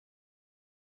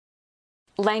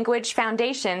Language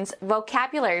Foundations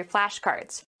Vocabulary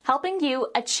Flashcards, helping you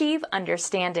achieve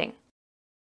understanding.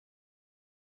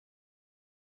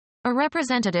 A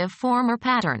representative form or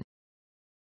pattern.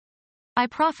 I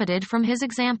profited from his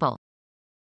example.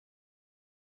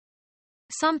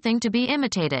 Something to be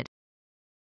imitated.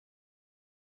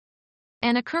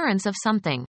 An occurrence of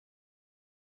something.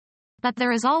 But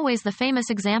there is always the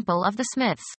famous example of the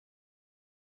Smiths.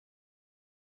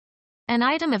 An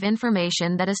item of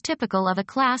information that is typical of a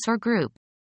class or group.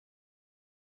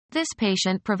 This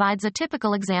patient provides a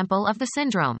typical example of the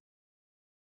syndrome.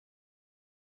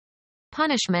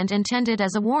 Punishment intended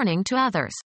as a warning to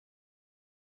others.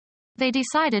 They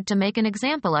decided to make an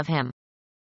example of him.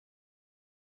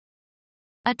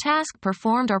 A task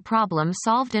performed or problem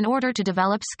solved in order to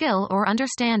develop skill or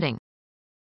understanding.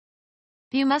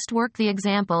 You must work the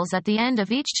examples at the end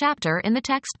of each chapter in the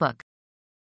textbook.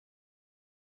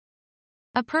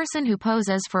 A person who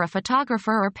poses for a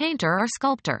photographer or painter or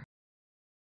sculptor.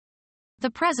 The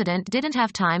president didn't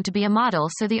have time to be a model,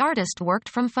 so the artist worked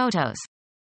from photos.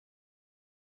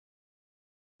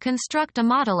 Construct a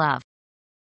model of.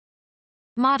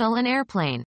 Model an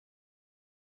airplane.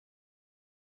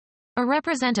 A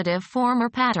representative form or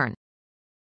pattern.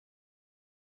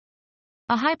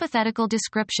 A hypothetical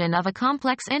description of a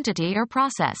complex entity or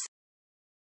process.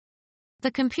 The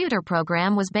computer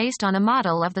program was based on a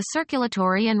model of the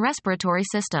circulatory and respiratory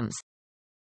systems.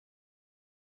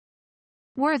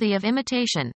 Worthy of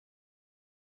imitation.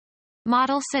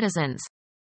 Model citizens.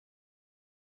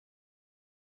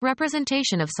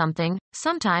 Representation of something,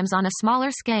 sometimes on a smaller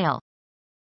scale.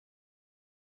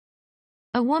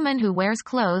 A woman who wears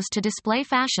clothes to display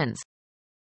fashions.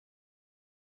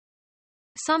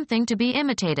 Something to be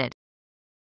imitated.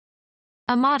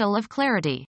 A model of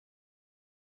clarity.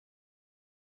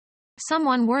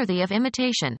 Someone worthy of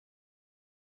imitation.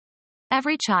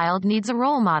 Every child needs a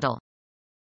role model.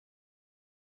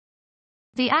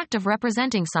 The act of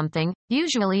representing something,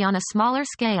 usually on a smaller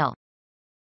scale.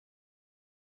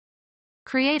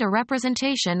 Create a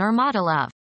representation or model of.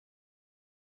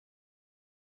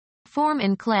 Form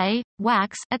in clay,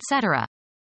 wax, etc.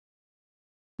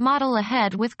 Model a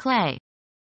head with clay.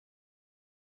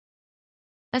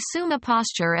 Assume a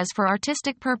posture as for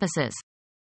artistic purposes.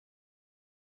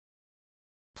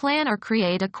 Plan or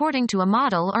create according to a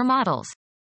model or models.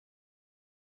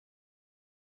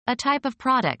 A type of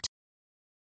product.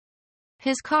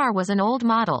 His car was an old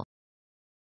model.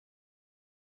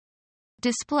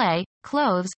 Display,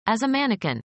 clothes, as a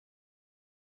mannequin.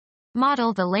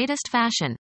 Model the latest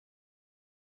fashion.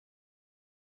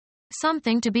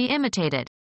 Something to be imitated.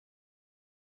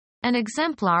 An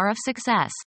exemplar of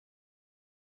success.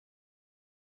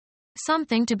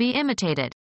 Something to be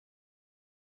imitated.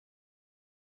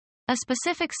 A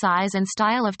specific size and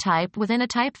style of type within a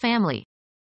type family.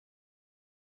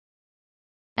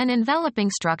 An enveloping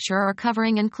structure or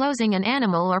covering enclosing an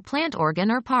animal or plant organ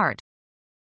or part.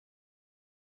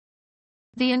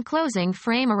 The enclosing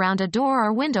frame around a door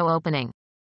or window opening.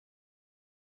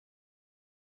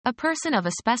 A person of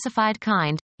a specified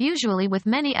kind, usually with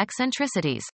many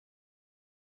eccentricities.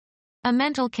 A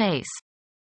mental case.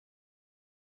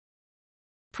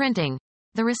 Printing.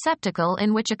 The receptacle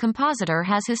in which a compositor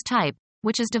has his type,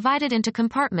 which is divided into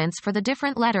compartments for the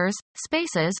different letters,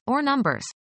 spaces, or numbers.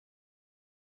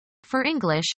 For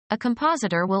English, a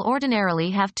compositor will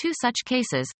ordinarily have two such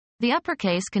cases, the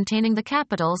uppercase containing the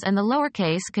capitals and the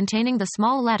lowercase containing the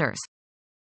small letters.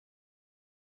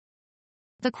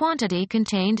 The quantity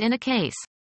contained in a case.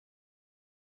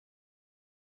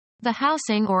 The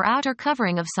housing or outer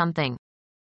covering of something.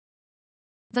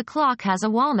 The clock has a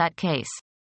walnut case.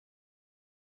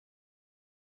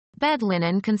 Bed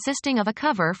linen consisting of a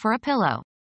cover for a pillow.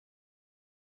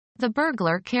 The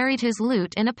burglar carried his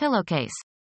loot in a pillowcase.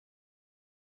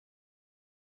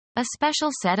 A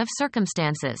special set of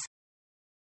circumstances.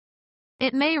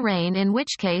 It may rain, in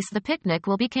which case the picnic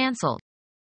will be cancelled.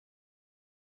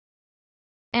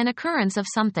 An occurrence of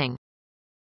something.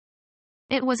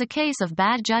 It was a case of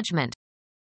bad judgment.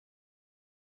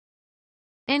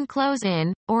 Enclose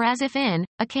in, or as if in,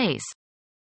 a case.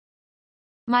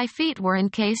 My feet were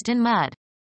encased in mud.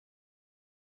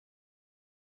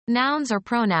 Nouns or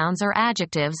pronouns or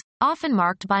adjectives, often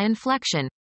marked by inflection,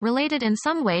 related in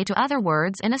some way to other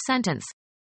words in a sentence.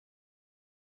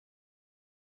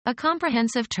 A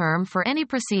comprehensive term for any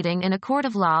proceeding in a court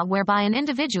of law whereby an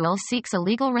individual seeks a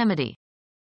legal remedy.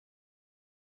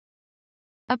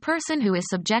 A person who is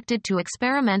subjected to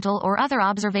experimental or other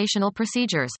observational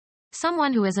procedures.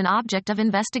 Someone who is an object of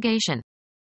investigation.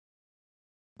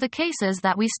 The cases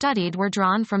that we studied were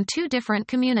drawn from two different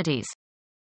communities.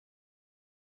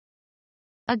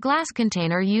 A glass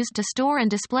container used to store and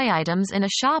display items in a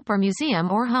shop or museum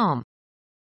or home.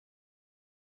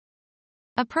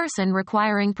 A person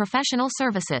requiring professional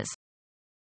services.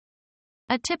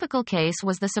 A typical case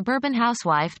was the suburban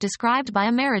housewife described by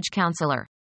a marriage counselor.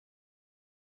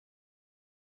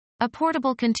 A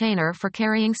portable container for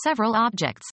carrying several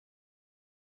objects.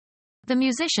 The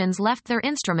musicians left their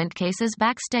instrument cases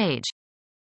backstage.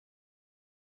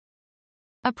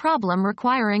 A problem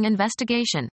requiring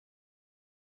investigation.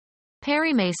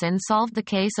 Perry Mason solved the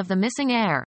case of the missing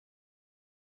heir.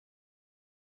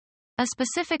 A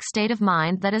specific state of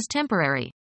mind that is temporary.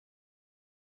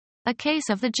 A case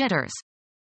of the jitters.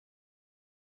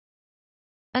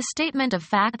 A statement of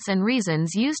facts and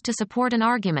reasons used to support an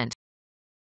argument.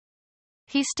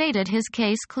 He stated his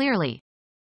case clearly.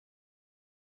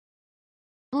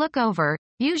 Look over,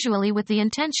 usually with the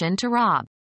intention to rob.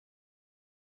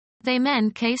 They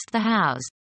men cased the house.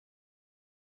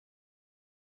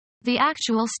 The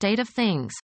actual state of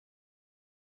things.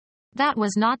 That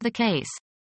was not the case.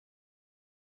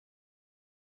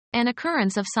 An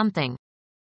occurrence of something.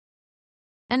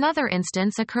 Another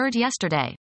instance occurred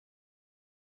yesterday.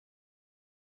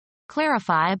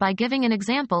 Clarify by giving an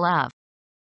example of.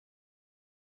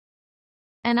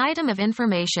 An item of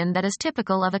information that is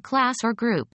typical of a class or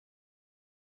group.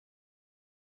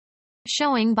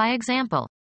 Showing by example.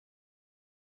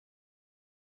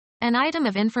 An item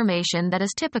of information that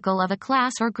is typical of a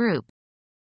class or group.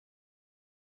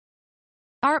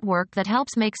 Artwork that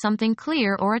helps make something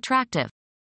clear or attractive.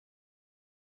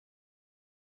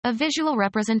 A visual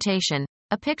representation,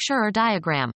 a picture or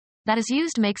diagram, that is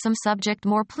used to make some subject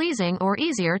more pleasing or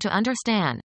easier to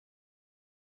understand.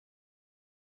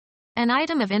 An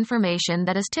item of information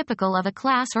that is typical of a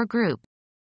class or group.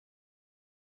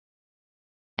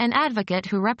 An advocate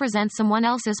who represents someone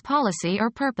else's policy or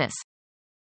purpose.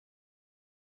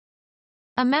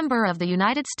 A member of the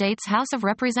United States House of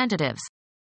Representatives.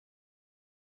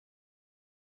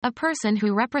 A person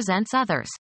who represents others.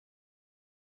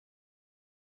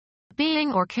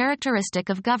 Being or characteristic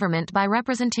of government by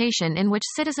representation in which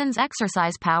citizens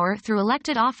exercise power through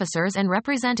elected officers and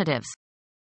representatives.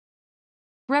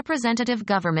 Representative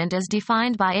government is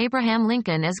defined by Abraham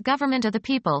Lincoln as government of the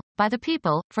people, by the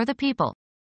people, for the people.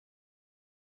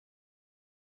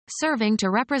 Serving to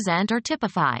represent or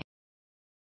typify.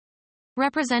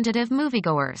 Representative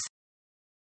moviegoers.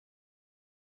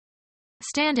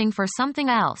 Standing for something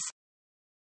else.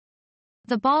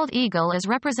 The bald eagle is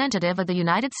representative of the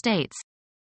United States.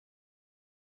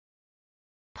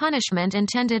 Punishment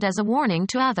intended as a warning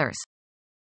to others.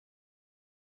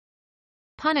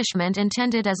 Punishment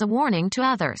intended as a warning to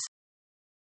others.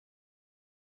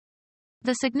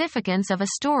 The significance of a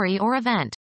story or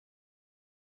event.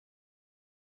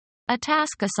 A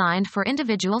task assigned for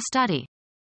individual study.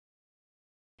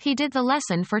 He did the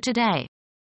lesson for today.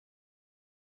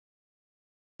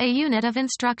 A unit of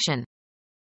instruction.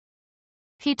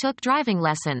 He took driving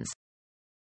lessons.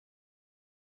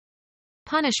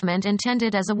 Punishment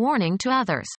intended as a warning to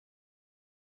others.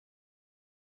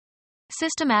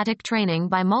 Systematic training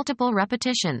by multiple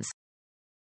repetitions.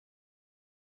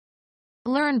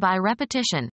 Learn by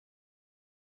repetition.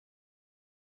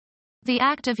 The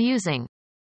act of using.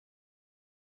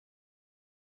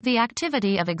 The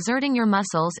activity of exerting your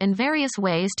muscles in various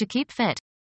ways to keep fit.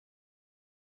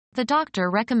 The doctor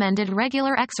recommended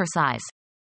regular exercise.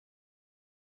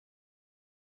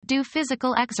 Do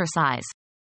physical exercise.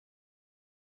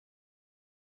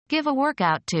 Give a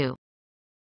workout to.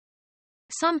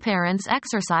 Some parents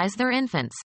exercise their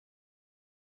infants.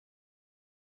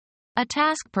 A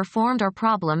task performed or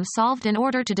problem solved in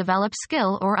order to develop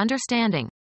skill or understanding.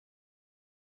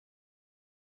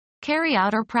 Carry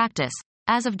out or practice,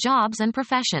 as of jobs and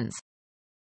professions.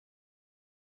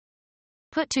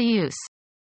 Put to use.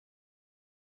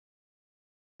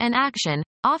 An action,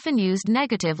 often used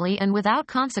negatively and without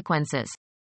consequences.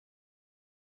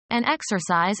 An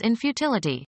exercise in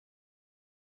futility.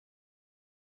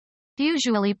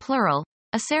 Usually plural,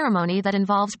 a ceremony that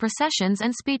involves processions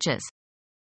and speeches.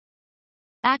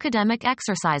 Academic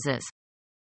exercises.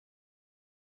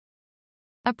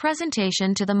 A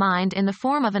presentation to the mind in the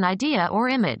form of an idea or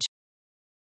image.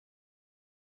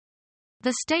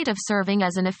 The state of serving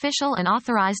as an official and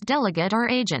authorized delegate or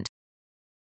agent.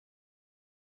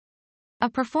 A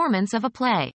performance of a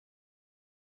play.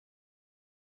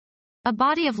 A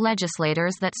body of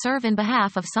legislators that serve in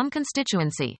behalf of some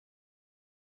constituency.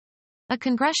 A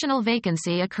congressional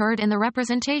vacancy occurred in the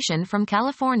representation from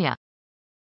California.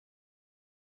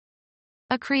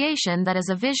 A creation that is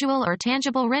a visual or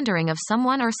tangible rendering of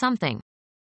someone or something.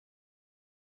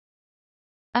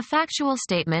 A factual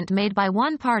statement made by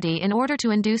one party in order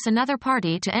to induce another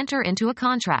party to enter into a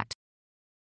contract.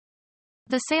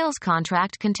 The sales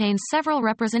contract contains several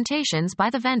representations by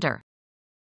the vendor.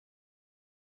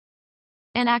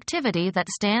 An activity that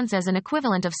stands as an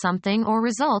equivalent of something or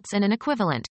results in an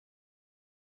equivalent.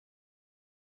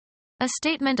 A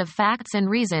statement of facts and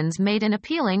reasons made in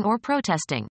appealing or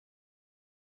protesting.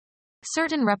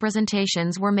 Certain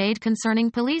representations were made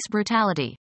concerning police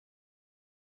brutality.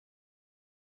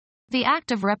 The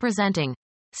act of representing,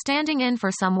 standing in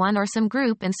for someone or some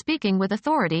group and speaking with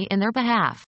authority in their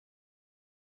behalf.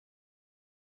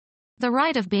 The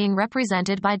right of being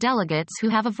represented by delegates who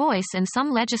have a voice in some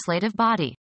legislative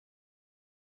body.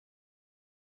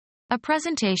 A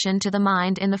presentation to the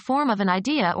mind in the form of an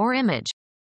idea or image.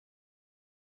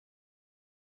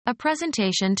 A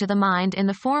presentation to the mind in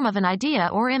the form of an idea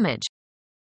or image.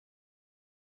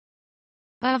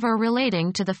 Of or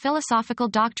relating to the philosophical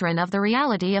doctrine of the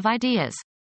reality of ideas.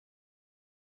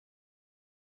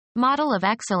 Model of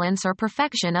excellence or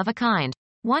perfection of a kind,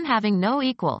 one having no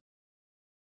equal.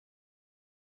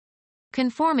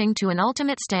 Conforming to an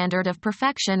ultimate standard of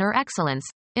perfection or excellence,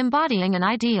 embodying an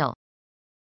ideal.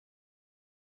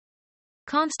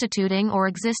 Constituting or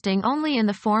existing only in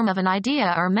the form of an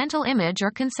idea or mental image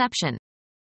or conception.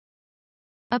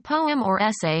 A poem or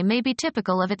essay may be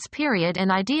typical of its period and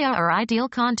idea or ideal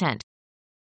content.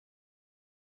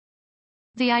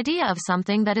 The idea of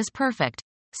something that is perfect,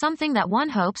 something that one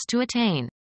hopes to attain.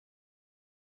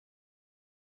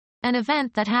 An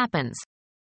event that happens.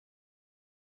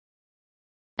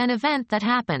 An event that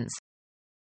happens.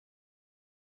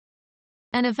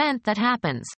 An event that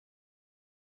happens.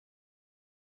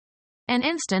 An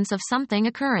instance of something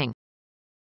occurring.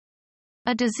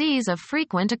 A disease of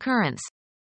frequent occurrence.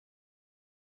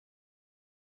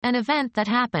 An event that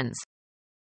happens.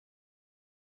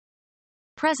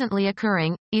 Presently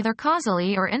occurring, either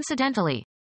causally or incidentally.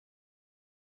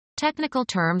 Technical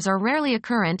terms are rarely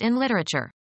occurrent in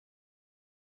literature.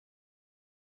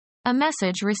 A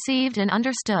message received and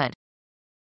understood.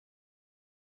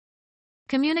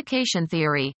 Communication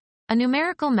theory, a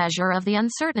numerical measure of the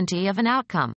uncertainty of an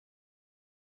outcome.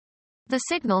 The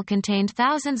signal contained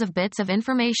thousands of bits of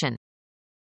information.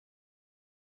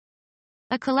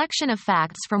 A collection of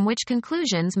facts from which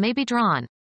conclusions may be drawn.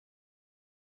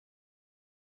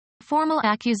 Formal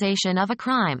accusation of a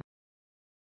crime.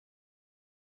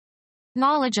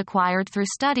 Knowledge acquired through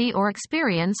study or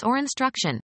experience or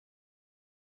instruction.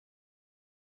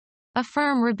 A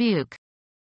firm rebuke.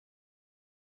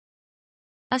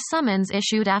 A summons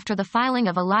issued after the filing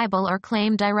of a libel or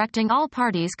claim directing all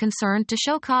parties concerned to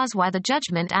show cause why the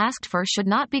judgment asked for should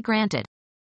not be granted.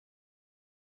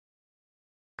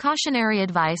 Cautionary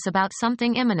advice about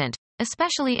something imminent,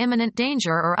 especially imminent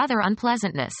danger or other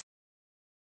unpleasantness.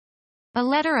 A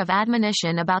letter of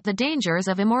admonition about the dangers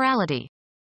of immorality.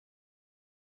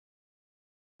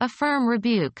 A firm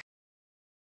rebuke.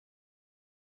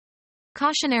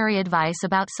 Cautionary advice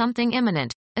about something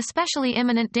imminent, especially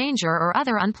imminent danger or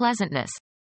other unpleasantness.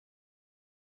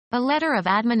 A letter of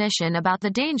admonition about the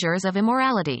dangers of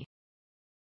immorality.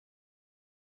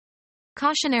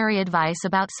 Cautionary advice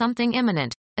about something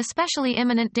imminent, especially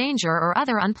imminent danger or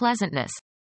other unpleasantness.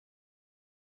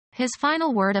 His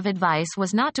final word of advice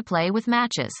was not to play with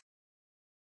matches.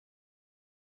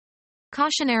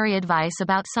 Cautionary advice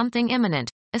about something imminent,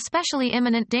 especially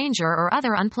imminent danger or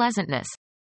other unpleasantness.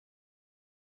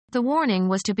 The warning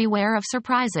was to beware of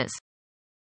surprises.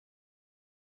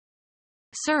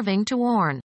 Serving to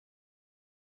warn.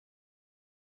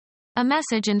 A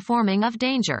message informing of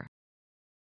danger.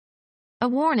 A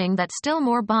warning that still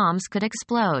more bombs could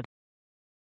explode.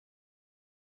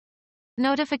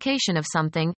 Notification of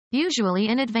something, usually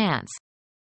in advance.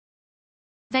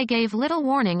 They gave little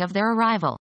warning of their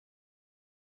arrival.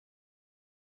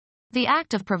 The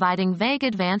act of providing vague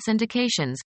advance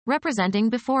indications, representing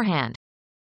beforehand.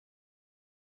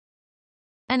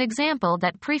 An example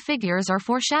that prefigures or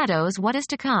foreshadows what is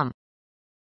to come.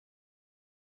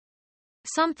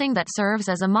 Something that serves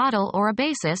as a model or a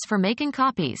basis for making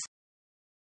copies.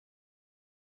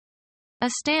 A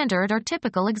standard or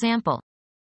typical example.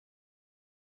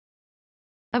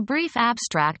 A brief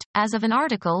abstract, as of an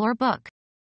article or book.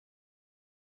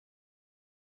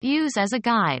 Use as a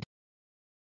guide.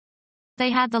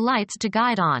 They had the lights to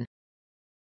guide on.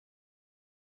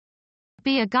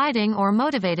 Be a guiding or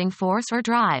motivating force or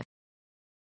drive.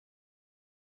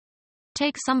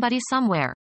 Take somebody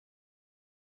somewhere.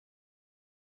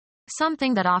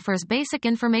 Something that offers basic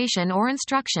information or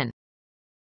instruction.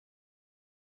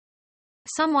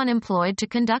 Someone employed to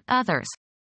conduct others.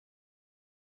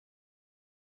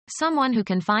 someone who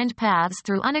can find paths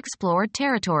through unexplored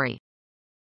territory.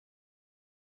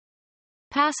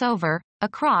 Pass over,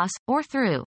 across, or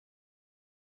through.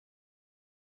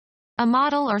 A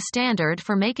model or standard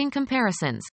for making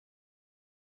comparisons.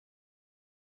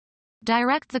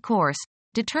 Direct the course.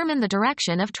 Determine the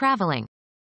direction of traveling.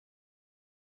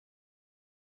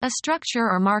 A structure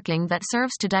or marking that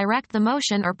serves to direct the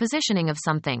motion or positioning of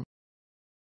something.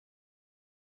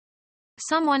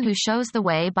 Someone who shows the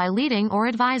way by leading or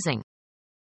advising.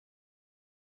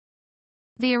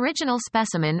 The original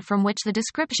specimen from which the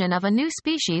description of a new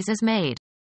species is made.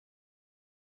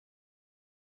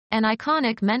 An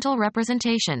iconic mental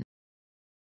representation.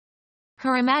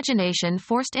 Her imagination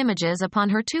forced images upon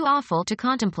her too awful to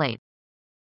contemplate.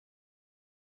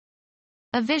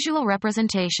 A visual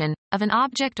representation of an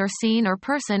object or scene or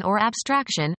person or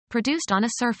abstraction, produced on a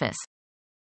surface.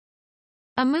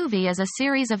 A movie is a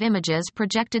series of images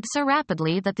projected so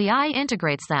rapidly that the eye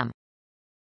integrates them.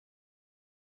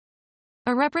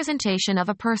 A representation of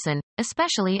a person,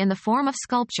 especially in the form of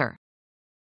sculpture.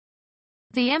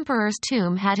 The emperor's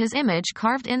tomb had his image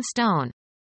carved in stone.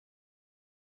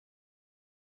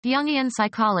 Jungian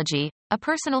psychology, a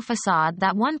personal facade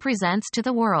that one presents to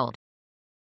the world.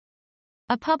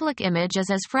 A public image is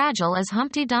as fragile as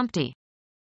Humpty Dumpty.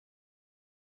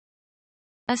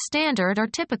 A standard or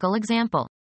typical example.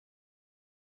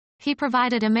 He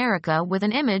provided America with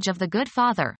an image of the good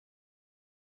father.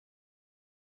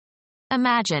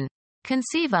 Imagine,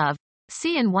 conceive of,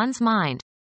 see in one's mind.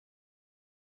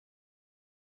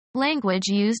 Language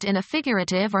used in a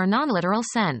figurative or non-literal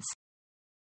sense.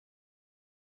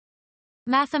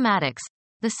 Mathematics,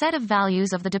 the set of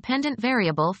values of the dependent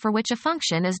variable for which a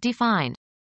function is defined.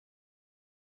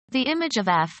 The image of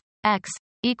f, x,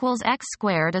 equals x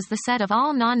squared is the set of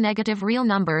all non-negative real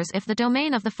numbers if the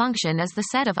domain of the function is the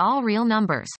set of all real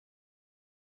numbers.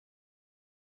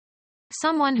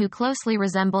 Someone who closely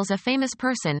resembles a famous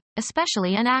person,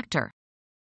 especially an actor.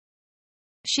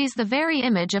 She's the very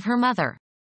image of her mother.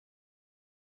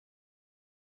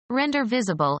 Render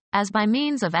visible, as by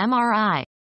means of MRI.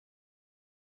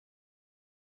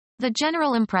 The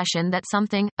general impression that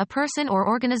something, a person or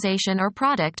organization or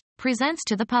product, presents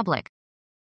to the public.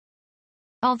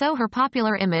 Although her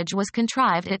popular image was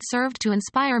contrived, it served to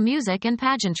inspire music and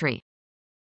pageantry.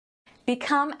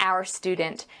 Become our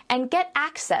student and get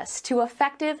access to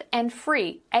effective and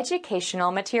free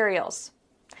educational materials.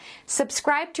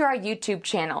 Subscribe to our YouTube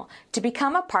channel to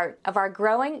become a part of our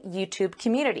growing YouTube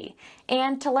community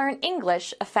and to learn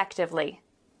English effectively.